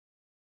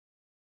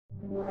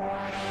Right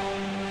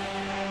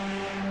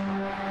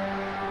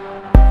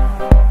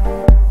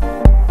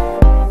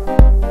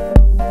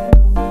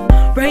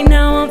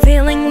now I'm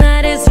feeling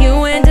that it's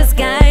you in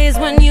disguise.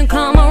 When you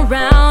come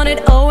around,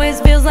 it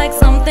always feels like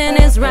something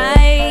is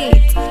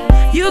right.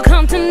 You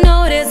come to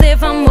notice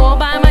if I'm all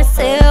by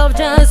myself,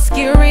 just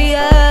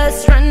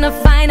curious, trying to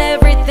find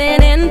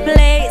everything in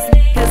place.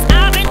 'Cause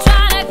I've been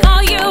trying to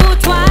call you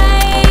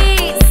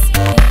twice,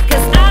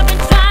 'cause I've been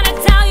trying to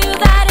tell you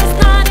that it's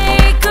not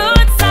a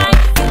good sign.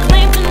 You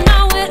claim to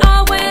know it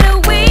all, where do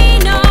we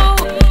know?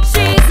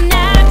 She's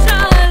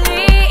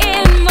naturally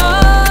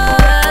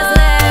involved. Just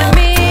let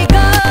me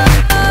go.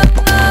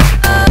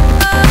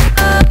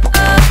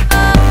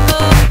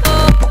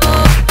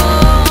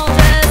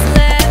 Just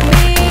let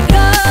me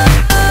go.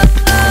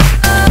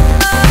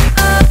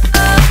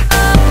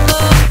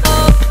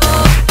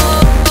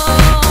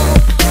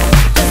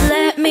 Just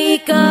let me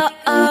go,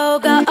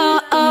 go,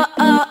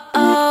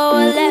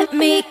 let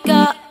me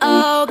go,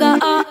 go,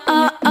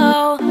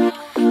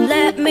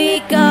 let me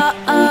go,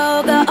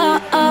 go,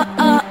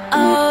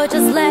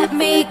 just let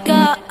me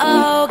go,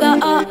 go.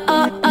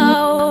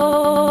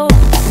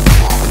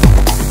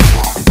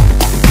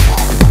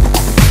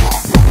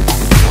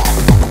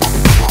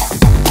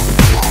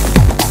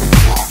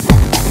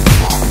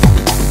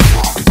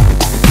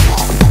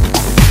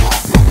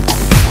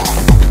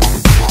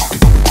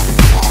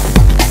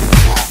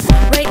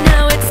 Right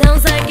now it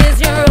sounds like it's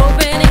your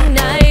opening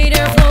night.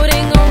 You're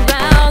floating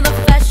around, the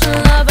fashion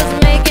lovers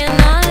making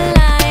a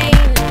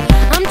line.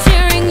 I'm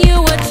cheering you,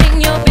 watching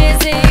your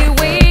busy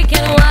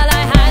weekend while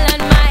I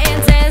highlight my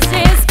intense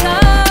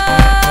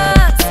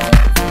disgust.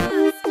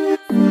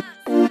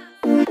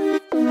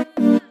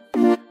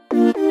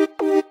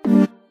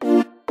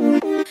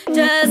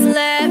 Just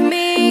let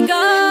me go.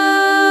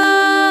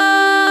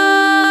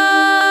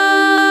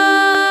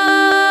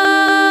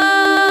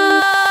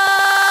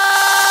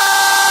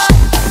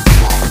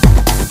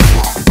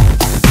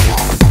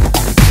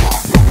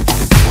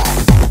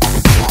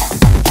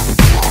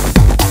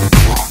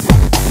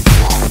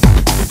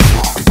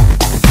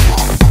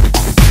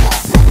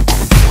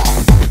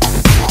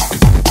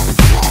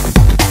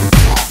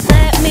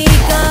 Let me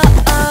go,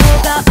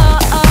 go,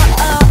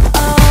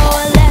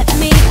 let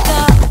me go,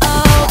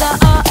 go,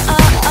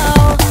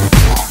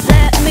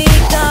 let me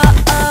go,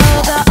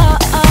 go,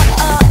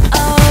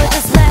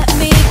 just let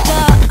me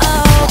go,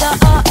 go,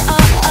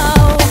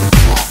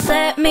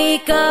 let me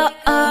go,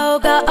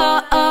 go,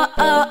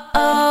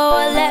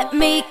 let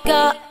me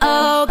go,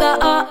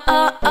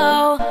 go.